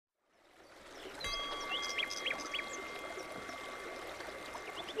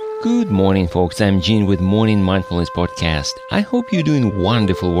Good morning, folks. I'm Gene with Morning Mindfulness Podcast. I hope you're doing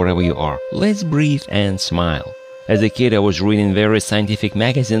wonderful wherever you are. Let's breathe and smile. As a kid, I was reading various scientific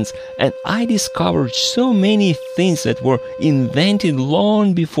magazines, and I discovered so many things that were invented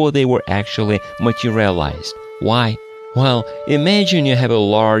long before they were actually materialized. Why? Well, imagine you have a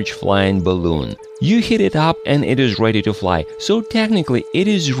large flying balloon. You heat it up and it is ready to fly. So technically, it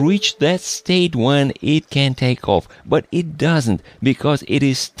has reached that state when it can take off. But it doesn't because it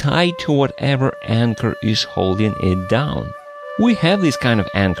is tied to whatever anchor is holding it down. We have this kind of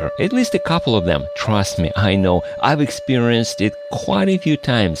anchor, at least a couple of them. Trust me, I know. I've experienced it quite a few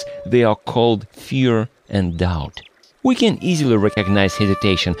times. They are called fear and doubt. We can easily recognize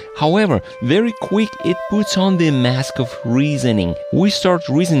hesitation. However, very quick it puts on the mask of reasoning. We start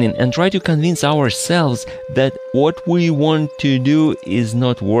reasoning and try to convince ourselves that what we want to do is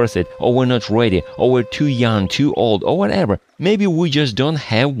not worth it, or we're not ready, or we're too young, too old, or whatever. Maybe we just don't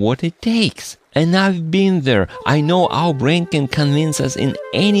have what it takes. And I've been there. I know our brain can convince us in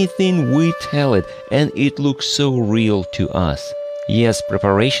anything we tell it, and it looks so real to us. Yes,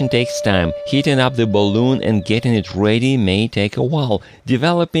 preparation takes time. Heating up the balloon and getting it ready may take a while.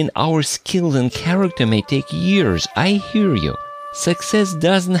 Developing our skills and character may take years. I hear you. Success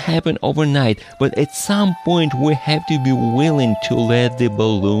doesn't happen overnight, but at some point we have to be willing to let the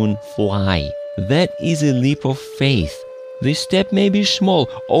balloon fly. That is a leap of faith. This step may be small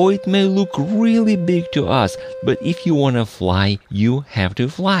or it may look really big to us, but if you want to fly, you have to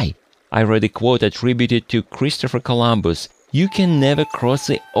fly. I read a quote attributed to Christopher Columbus. You can never cross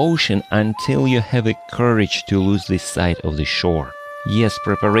the ocean until you have the courage to lose the sight of the shore. Yes,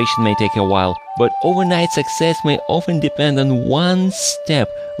 preparation may take a while, but overnight success may often depend on one step,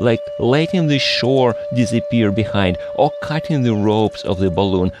 like letting the shore disappear behind, or cutting the ropes of the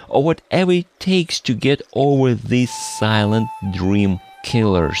balloon, or whatever it takes to get over these silent dream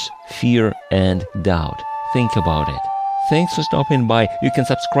killers, fear and doubt. Think about it. Thanks for stopping by. You can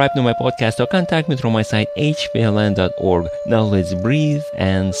subscribe to my podcast or contact me through my site hpln.org. Now let's breathe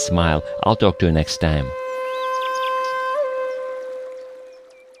and smile. I'll talk to you next time.